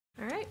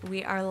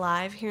We are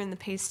live here in the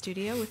Pace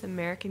Studio with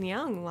American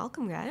Young.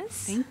 Welcome, guys.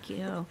 Thank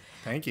you.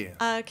 Thank you.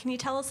 Can you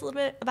tell us a little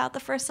bit about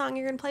the first song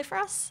you're going to play for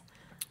us?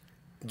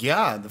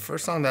 Yeah, the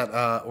first song that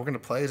we're going to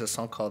play is a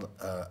song called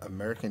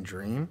American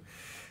Dream.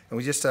 And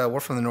we're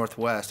from the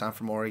Northwest. I'm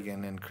from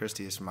Oregon, and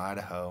Christy is from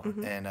Idaho.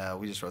 Mm-hmm. And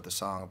we just wrote the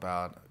song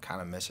about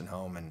kind of missing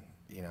home and,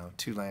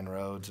 two-lane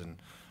roads and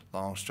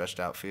long stretched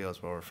out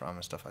fields where we're from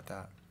and stuff like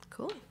that.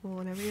 Cool. Well,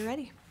 whenever you're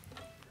ready.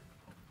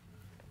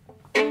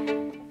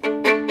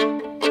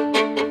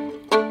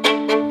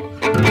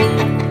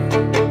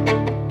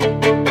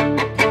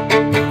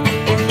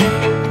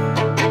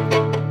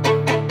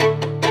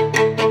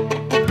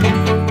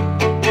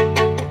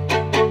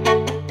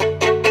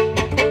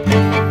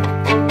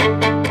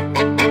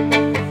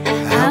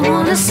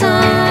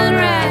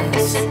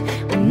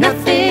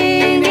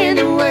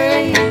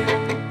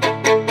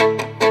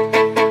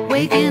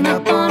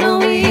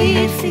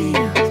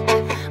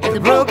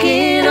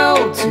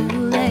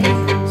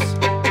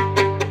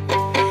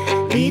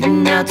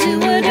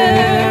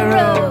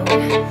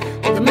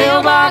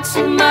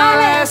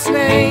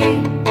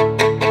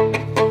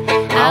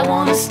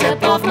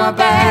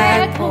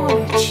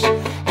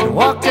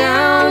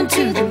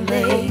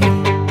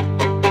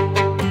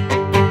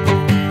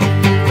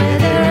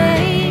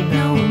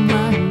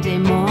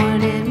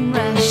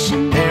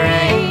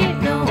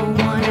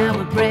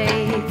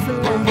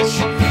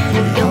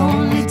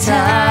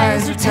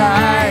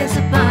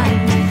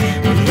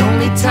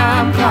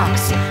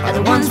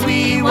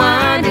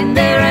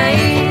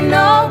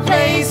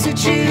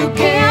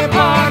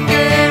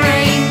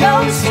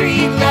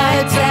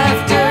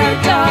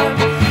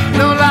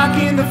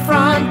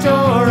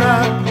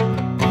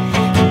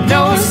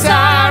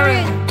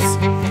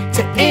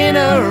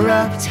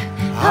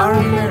 Our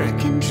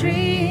American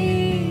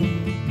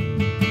dream.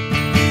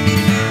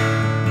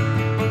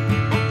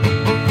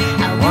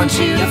 I want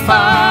you to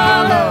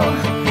follow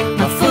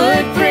my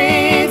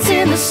footprints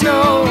in the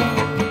snow.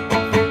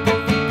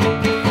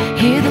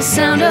 Hear the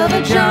sound of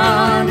a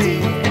John Deere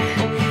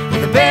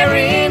with a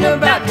bearing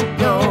about to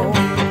go.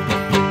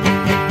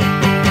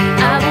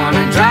 I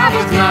wanna drive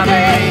with my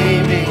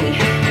baby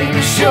in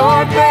a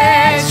short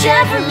bed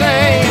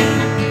Chevrolet.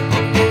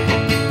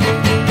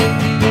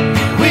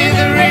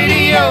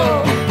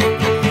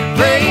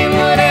 Playing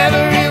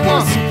whatever it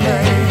wants to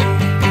play.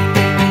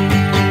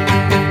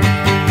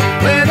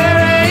 Where there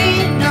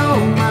ain't no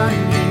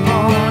Monday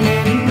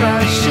morning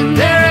rush, and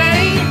there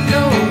ain't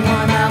no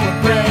 1 hour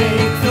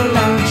break for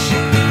lunch.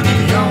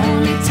 The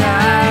only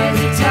ties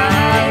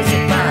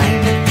that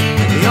bind,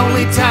 the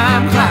only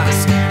time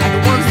clocks are the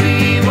ones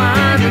we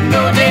wind. And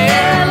no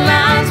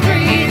deadlines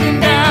breathing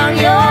down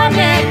your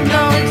neck,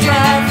 no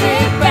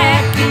traffic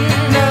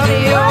backing up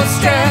your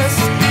stress,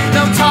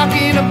 no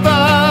talking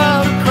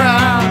above the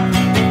crowd.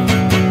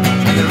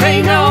 There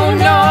ain't no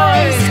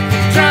noise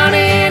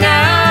drowning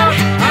out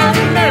our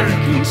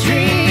American dream.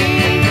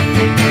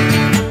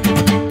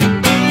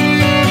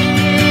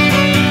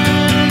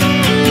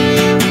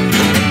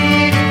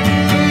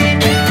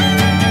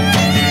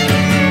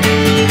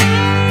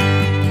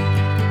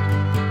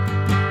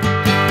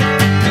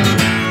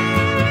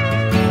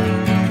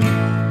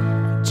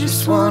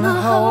 Just wanna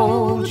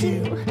hold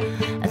you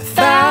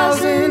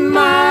 1,000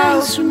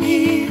 miles from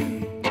here.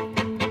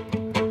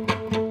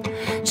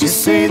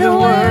 Just say the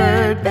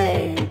word,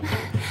 babe,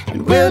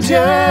 and we'll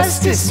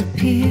just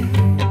disappear.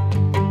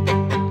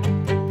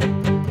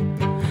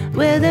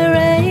 Where there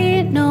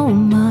ain't no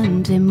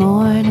Monday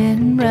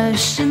morning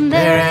rush, and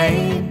there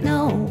ain't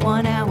no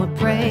 1 hour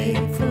break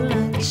for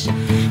lunch.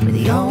 Where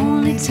the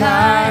only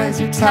ties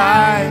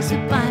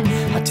that bind.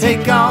 I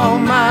take all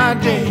my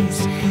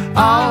days,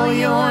 all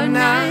your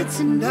nights,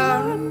 and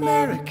our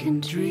American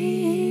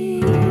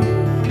dream.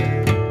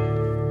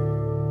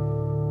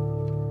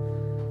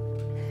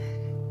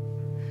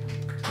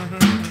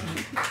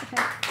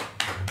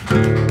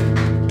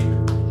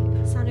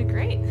 Sounded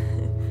great.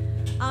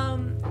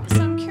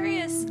 So I'm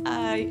curious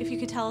if you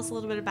could tell us a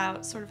little bit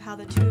about sort of how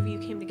the two of you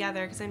came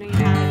together, because I know you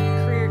had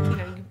a career,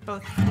 you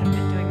both have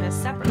been doing this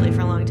separately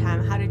for a long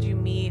time. How did you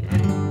meet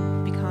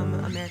and become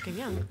American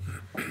Young?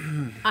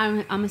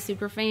 I'm a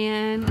super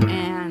fan,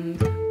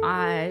 and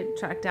I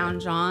tracked down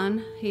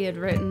John. He had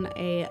written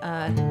a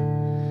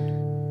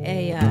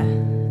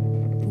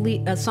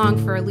song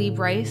for Lee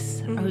Bryce,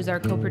 who's our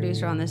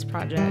co-producer on this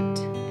project,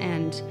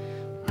 and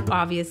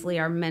obviously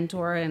our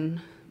mentor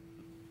and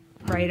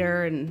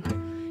writer, and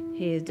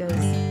he does,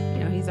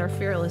 he's our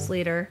fearless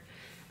leader.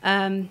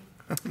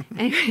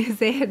 Anyways,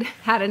 they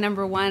had a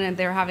number one, and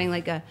they were having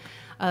like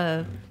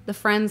the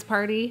friends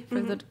party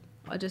for the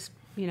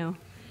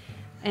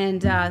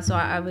and so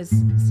I was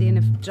seeing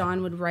if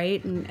John would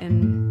write,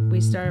 and we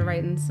started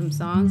writing some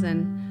songs,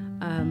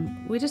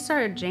 and we just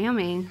started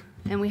jamming,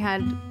 and we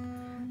had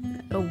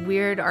a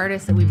weird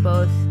artist that we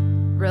both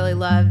really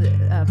loved,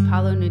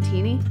 Paolo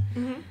Nutini.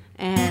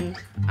 And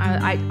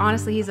I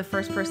honestly, he's the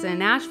first person in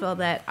Nashville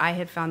that I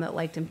had found that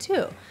liked him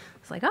too.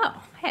 It's like, oh,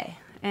 hey.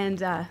 And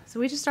so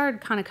we just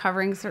started kind of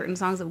covering certain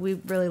songs that we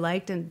really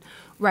liked and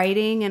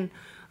writing. And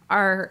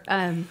our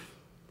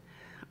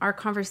our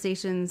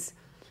conversations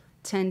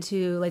tend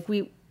to, like,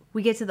 we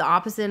get to the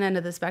opposite end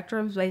of the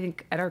spectrum, but I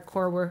think at our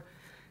core we're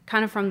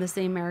kind of from the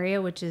same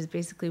area, which is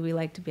basically we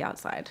like to be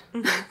outside.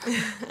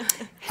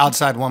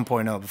 Outside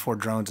 1.0 before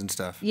drones and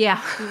stuff.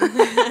 Yeah.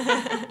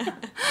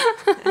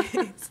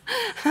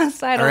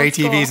 Outside, Our old ATVs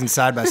school. and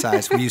side by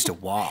sides, we used to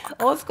walk.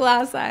 Old school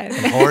outside.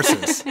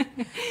 Horses.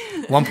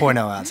 1.0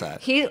 outside.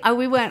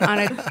 We went on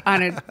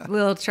a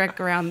little trek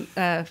around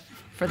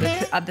for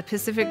the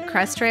Pacific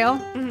Crest Trail.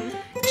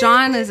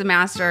 John is a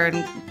master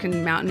and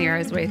can mountaineer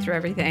his way through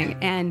everything,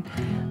 and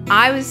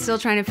I was still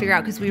trying to figure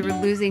out because we were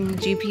losing the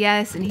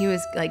GPS, and he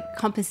was like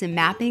compass and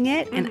mapping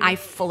it, and I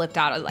flipped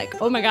out. I was like,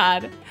 "Oh my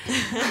god,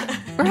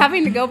 we're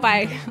having to go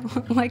by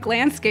like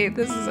landscape.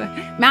 This is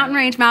a mountain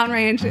range,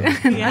 unfamiliar It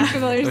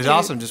was streets."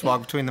 awesome. Just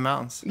walk between the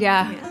mountains.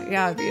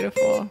 Yeah,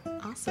 beautiful.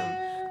 Awesome.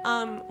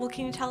 Well,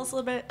 can you tell us a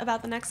little bit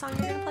about the next song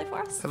you're gonna play for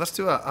us? So let's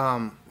do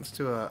a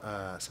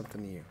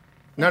something new.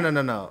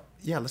 No.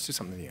 Yeah, let's do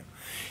something new.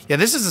 Yeah,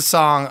 this is a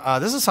song.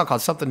 This is a song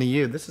called "Something to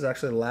You." This is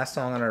actually the last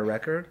song on our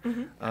record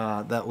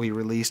that we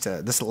released.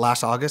 This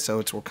last August,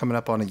 so we're coming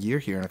up on a year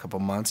here in a couple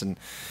months. And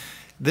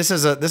this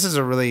is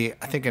a really,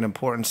 I think, an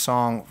important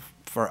song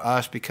for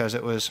us because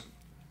it was,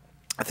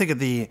 I think, of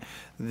the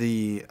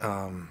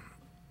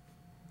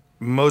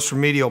most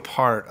remedial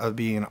part of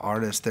being an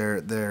artist.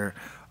 There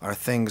are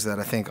things that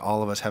I think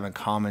all of us have in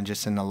common.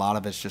 Just in a lot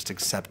of it's just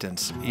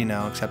acceptance.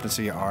 Acceptance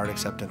of your art,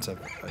 acceptance of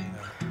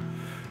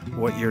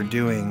what you're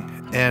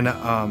doing, and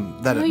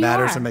that it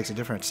matters and makes a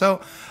difference.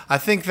 So I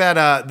think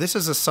that this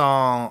is a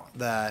song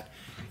that,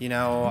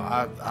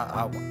 I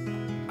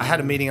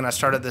had a meeting and I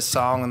started this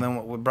song, and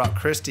then we brought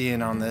Christy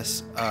in on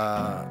this,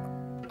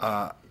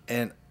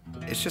 and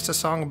it's just a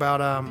song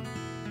about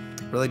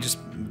really just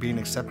being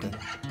accepted,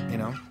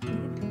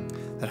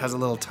 that has a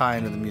little tie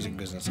into the music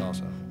business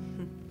also.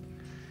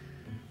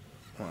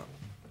 1,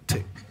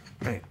 2,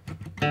 3.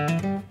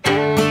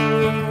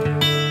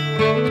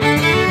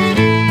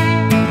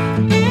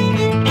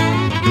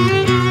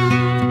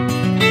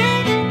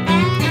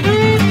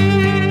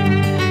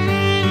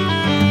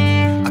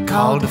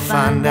 Called to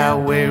find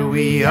out where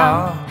we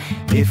are,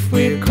 if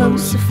we're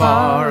close or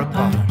far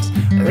apart,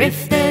 or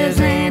if there's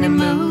any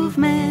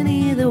movement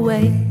either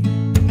way.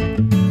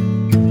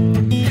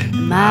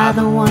 Am I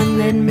the one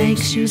that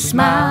makes you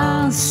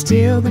smile?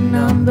 Still the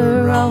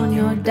number on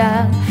your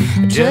dial?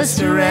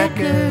 Just a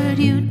record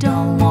you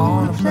don't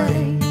wanna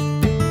play?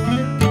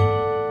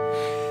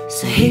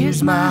 So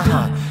here's my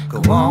heart,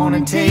 go on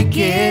and take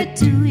it.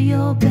 Do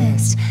your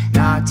best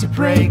not to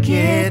break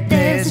it.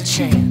 There's a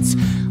chance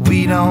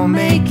we don't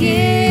make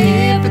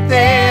it, but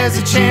there's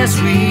a chance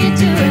we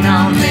do. And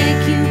I'll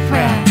make you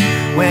proud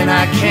when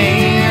I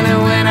can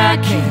and when I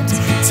can't.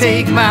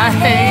 Take my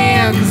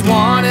hand, 'cause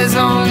one is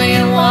only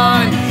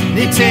one,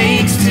 it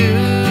takes two.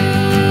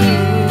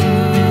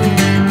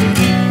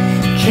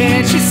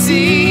 Can't you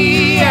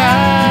see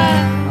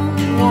I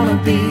only wanna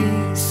be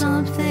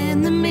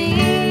something that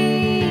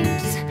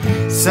means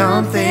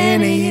something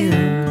to you?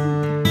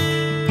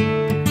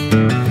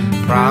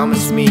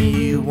 Promise me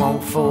you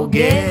won't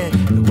forget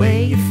the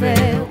way you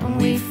felt when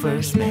we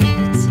first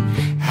met.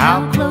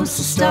 How close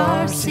the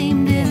stars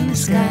seemed in the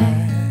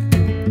sky.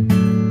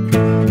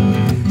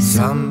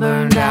 Some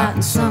burned out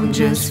and some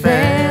just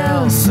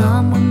fell.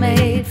 Some were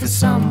made for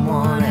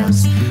someone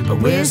else, but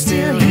we're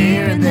still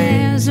here and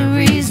there's a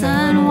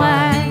reason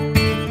why.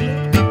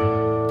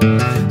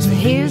 So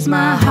here's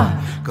my heart,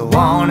 go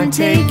on and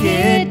take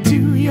it.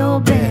 Do your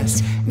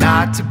best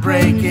not to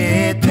break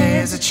it.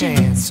 There's a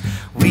chance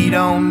we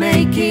don't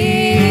make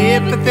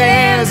it, but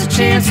there's a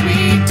chance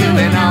we do.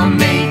 And I'll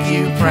make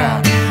you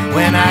proud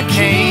when I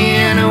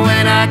can and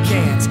when I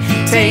can't.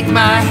 Take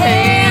my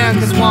hand,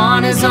 'cause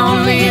one is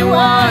only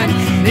one,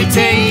 it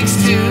takes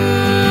two.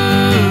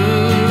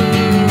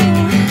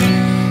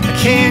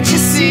 Can't you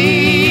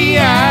see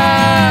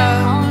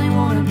I only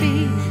wanna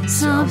be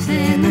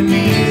something that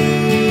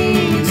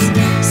means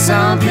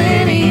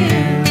something to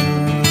you?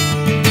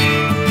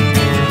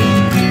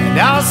 And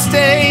I'll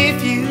stay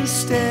if you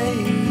stay,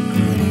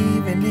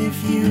 even if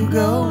you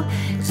go,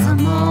 'cause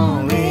I'm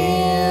all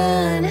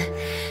in,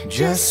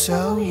 just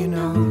so you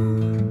know.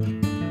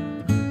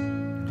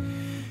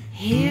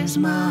 Here's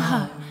my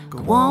heart,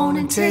 go on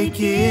and take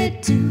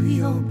it. Do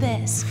your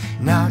best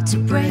not to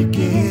break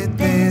it.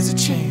 There's a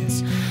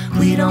chance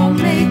we don't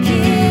make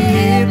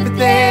it, but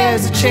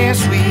there's a chance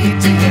we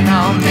do. And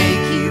I'll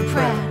make you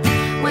proud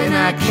when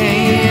I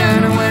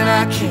can and when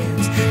I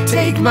can't.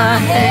 Take my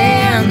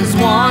hand, 'cause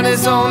one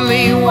is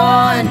only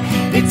one,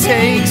 it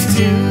takes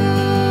two.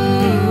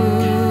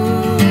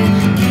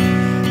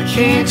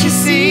 Can't you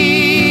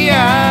see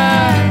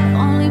I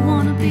only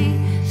wanna be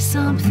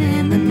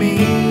something that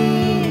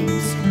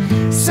means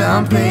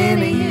something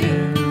to you?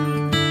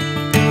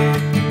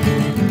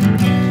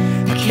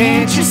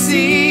 Can't you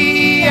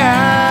see I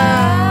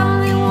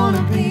only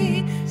wanna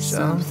be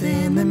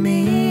something that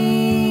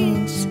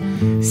means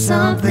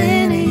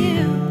something to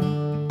you?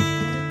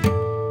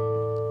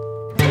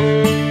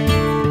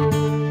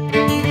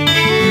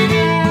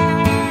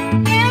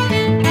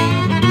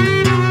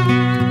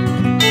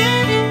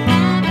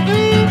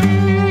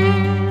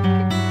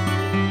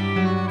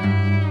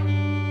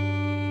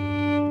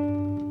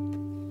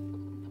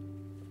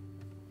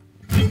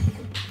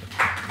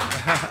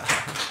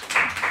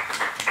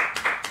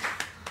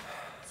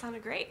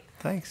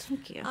 Thanks.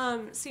 Thank you.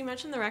 So you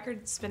mentioned the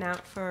record's been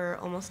out for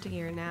almost a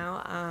year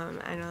now.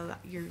 I know that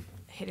you're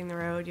hitting the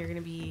road. You're going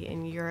to be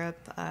in Europe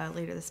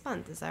later this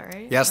month. Is that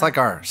right? Yeah, it's like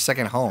our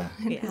second home.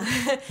 Yeah.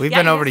 We've Yeah,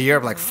 been over yes. to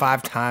Europe like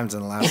 5 times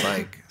in the last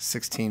like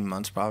 16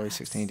 months, probably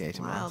 16 to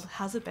 18 Wild. months.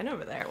 How's it been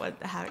over there?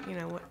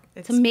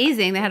 It's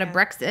amazing. They had a yeah.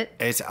 Brexit.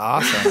 It's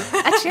awesome.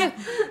 That's true.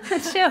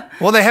 That's true.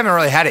 Well, they haven't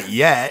really had it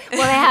yet.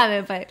 Well, I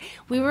haven't, but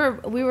we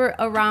were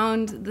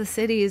around the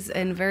cities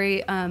in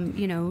very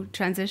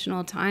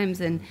transitional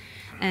times,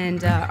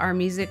 and our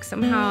music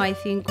somehow I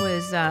think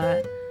was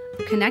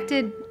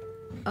connected.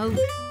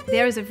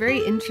 There was a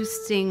very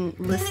interesting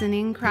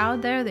listening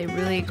crowd there. They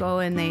really go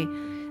and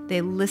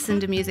they listen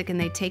to music and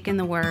they take in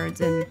the words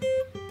and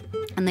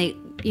they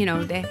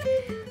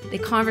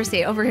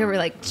conversate. Over here we're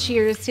like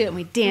cheers to it and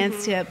we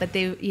dance to it, but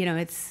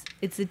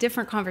it's a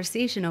different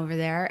conversation over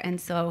there.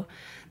 And so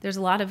there's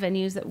a lot of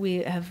venues that we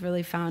have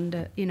really found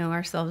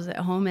ourselves at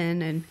home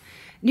in. And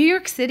New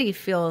York City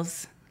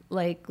feels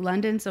like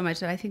London so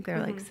much that I think they're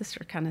like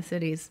sister kind of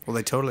cities. Well,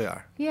 they totally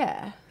are.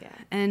 Yeah.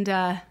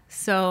 And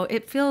so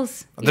it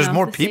feels. There's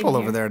more the same people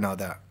over here. there now,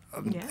 that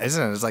Yeah.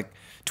 isn't it? There's like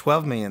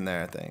 12 million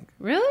there, I think.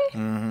 Really?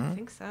 I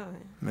think so.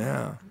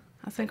 Yeah.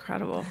 That's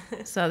incredible.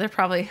 So they're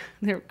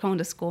going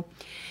to school.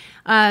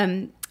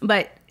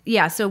 But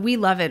yeah, so we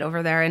love it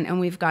over there, and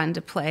we've gotten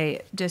to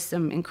play just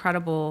some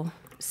incredible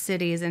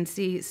cities and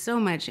see so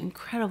much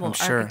incredible I'm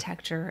sure.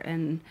 architecture.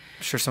 And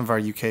I'm sure some of our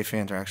UK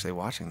fans are actually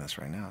watching this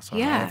right now. So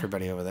Yeah. hi,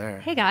 everybody over there.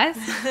 hey guys,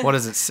 What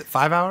is it?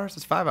 5 hours?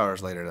 It's 5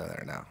 hours later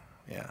there now.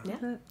 Yeah.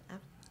 Yeah.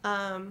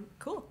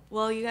 Cool.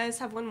 Well, you guys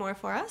have one more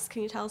for us.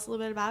 Can you tell us a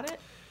little bit about it?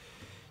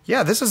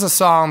 Yeah, this is a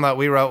song that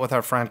we wrote with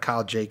our friend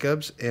Kyle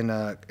Jacobs in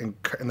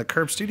the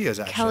Curb Studios,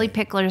 actually. Kelly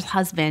Pickler's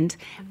husband,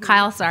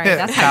 Kyle. Sorry,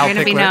 that's how Kyle you're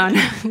gonna be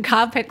Pickler. known.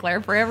 Kyle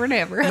Pickler, forever and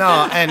ever.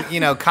 No, and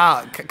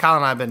Kyle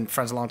and I have been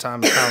friends a long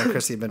time. Kyle and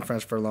Christy have been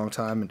friends for a long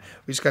time, and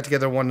we just got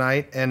together one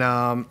night and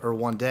or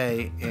one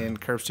day in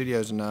Curb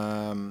Studios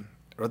and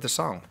wrote this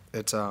song.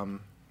 It's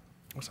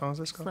what song is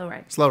this called? Slow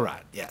Ride. Slow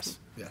Ride. Yes.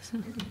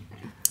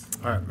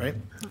 All right, ready?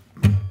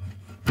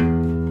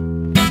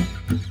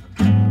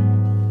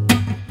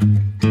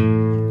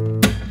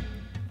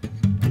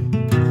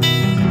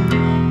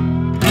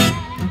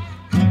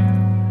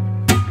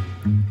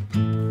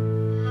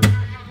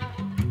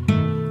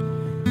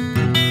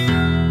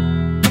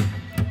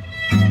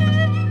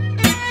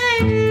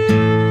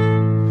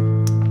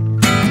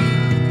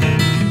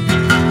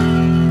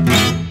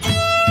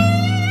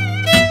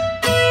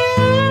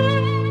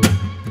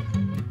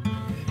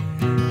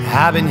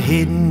 I've been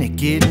hitting it,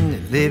 getting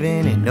it,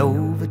 living in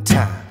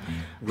overtime,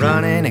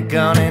 running and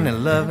gunning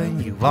and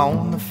loving you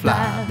on the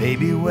fly,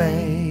 baby,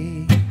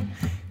 way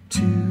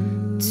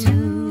too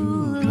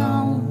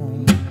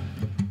long.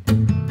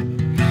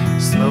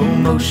 Slow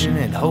motion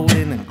and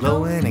holding and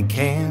glowing and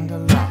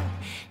candlelight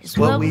is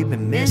what we've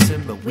been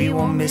missing, but we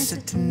won't miss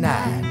it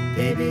tonight,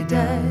 baby.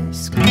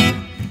 Dusk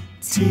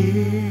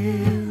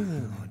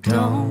till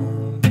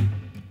dawn.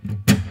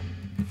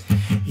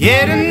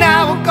 Yeah,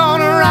 tonight we're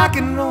gonna rock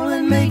and roll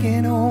and make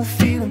an old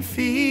feeling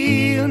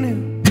feel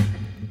new.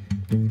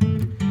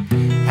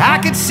 I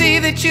could see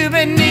that you've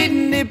been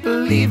needing it,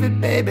 believe it,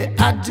 baby,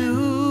 I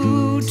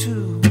do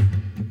too.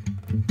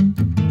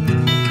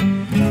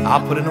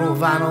 I'll put an old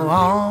vinyl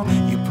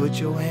on, you put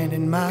your hand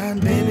in mine,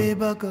 baby,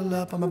 buckle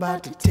up, I'm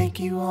about to take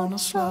you on a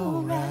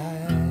slow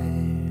ride.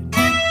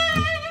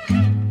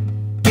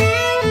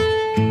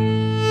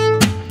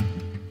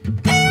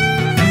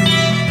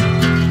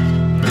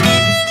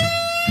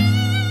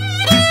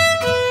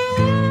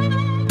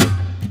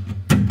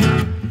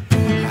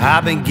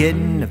 I've been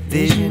getting a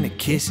vision of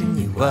kissing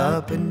you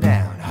up and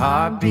down,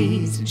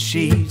 heartbeats and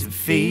sheets of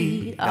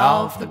feet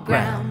off the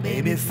ground,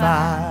 baby,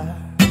 fire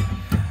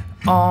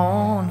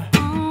on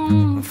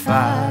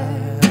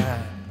fire.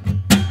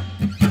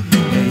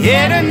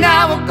 Yeah,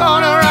 tonight we're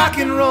gonna rock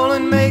and roll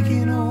and make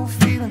an old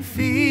feeling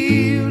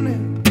feel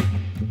new.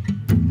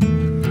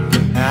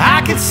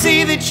 I can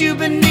see that you've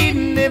been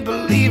needing it,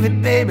 believe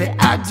it, baby,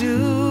 I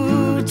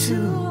do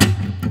too.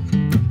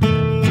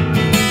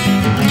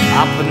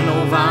 I'll put an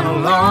old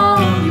vinyl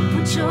on, you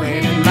put your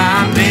hand in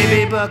mine,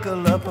 baby,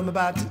 buckle up, I'm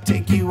about to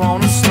take you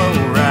on a slow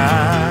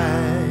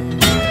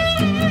ride.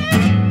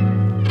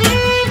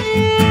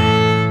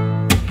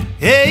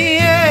 Hey,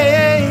 yeah,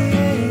 yeah, yeah.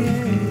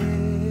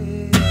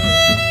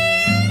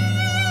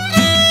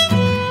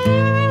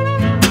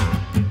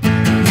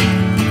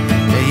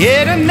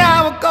 Yeah,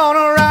 tonight we're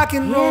gonna rock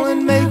and roll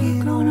and make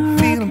it on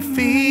feeling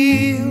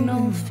feel.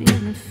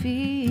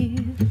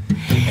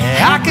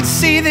 I could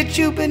see that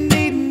you've been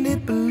needing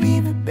it,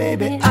 believe it,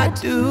 baby, I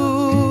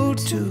do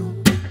too.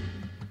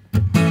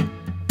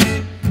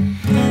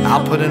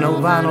 I'll put an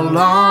old vinyl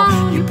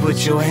on, you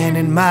put your hand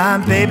in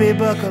mine, baby,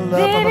 buckle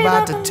up, I'm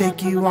about to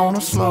take you on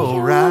a slow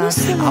ride. I'll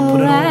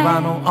put an old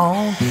vinyl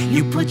on,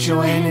 you put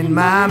your hand in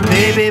mine,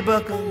 baby,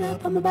 buckle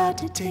up, I'm about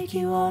to take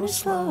you on a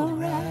slow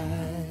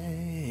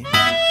ride.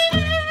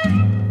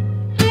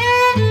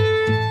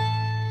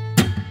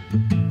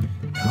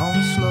 On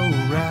a slow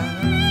ride.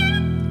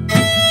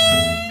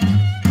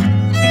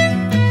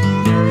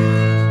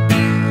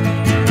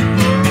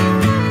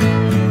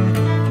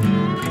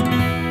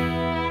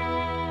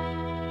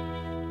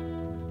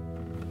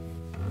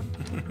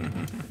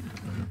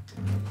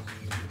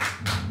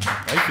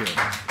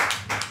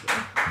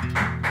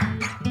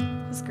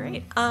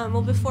 great.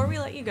 Well, before we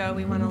let you go,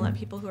 we want to let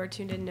people who are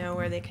tuned in know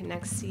where they can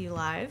next see you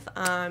live.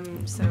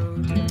 So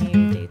do you have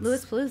any dates?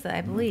 Louis Palooza,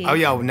 I believe. Oh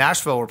yeah, well,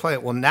 Nashville. We're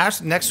playing. Well,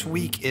 next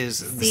week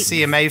is the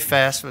CMA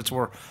Fest. It's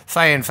where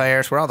fan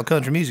fairs, where all the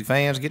country music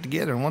fans get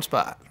together in one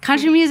spot.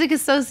 Country Music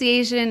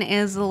Association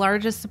is the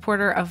largest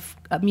supporter of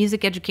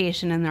music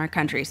education in our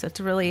country. So it's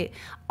a really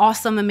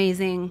awesome,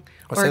 amazing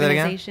Say that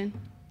again? organization.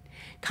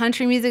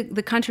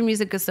 The Country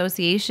Music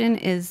Association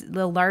is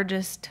the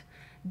largest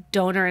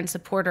donor and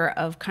supporter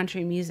of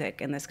country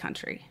music in this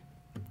country.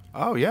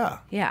 Oh yeah.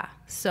 Yeah.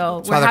 So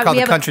That's why they're called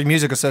the Country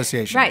Music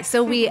Association. Right.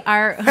 So we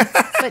are,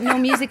 but no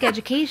music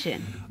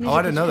education. Oh,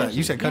 I didn't know that.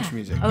 You said country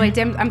music. Oh, wait,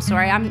 I'm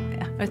sorry. I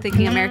was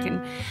thinking American.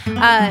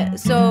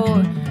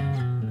 So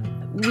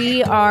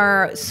we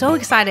are so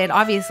excited,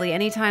 obviously,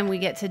 anytime we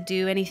get to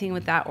do anything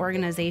with that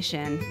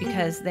organization,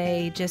 because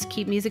they just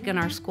keep music in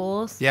our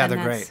schools. Yeah, and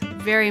they're that's great.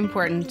 Very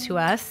important to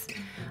us.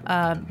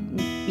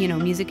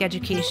 Music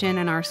education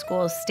in our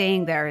schools,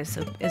 staying there is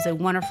a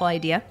wonderful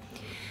idea.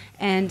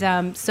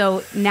 And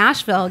so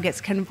Nashville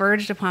gets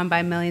converged upon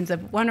by millions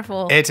of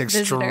wonderful It's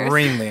visitors.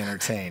 extremely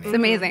entertaining. It's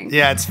amazing.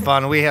 Yeah, it's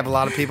fun. We have a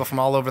lot of people from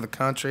all over the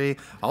country,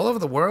 all over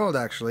the world,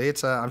 actually.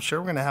 It's I'm sure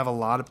we're going to have a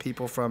lot of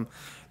people from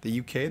the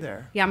UK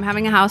there. Yeah, I'm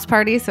having a house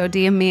party, so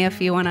DM me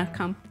if you want to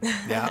come.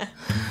 Yeah.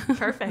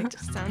 Perfect.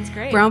 Sounds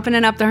great. We're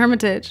opening up the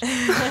Hermitage.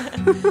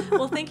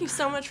 Well, thank you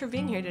so much for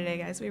being here today,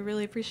 guys. We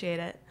really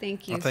appreciate it.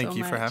 Thank you Well, thank so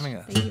you much. for having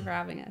us. Thank you for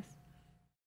having us.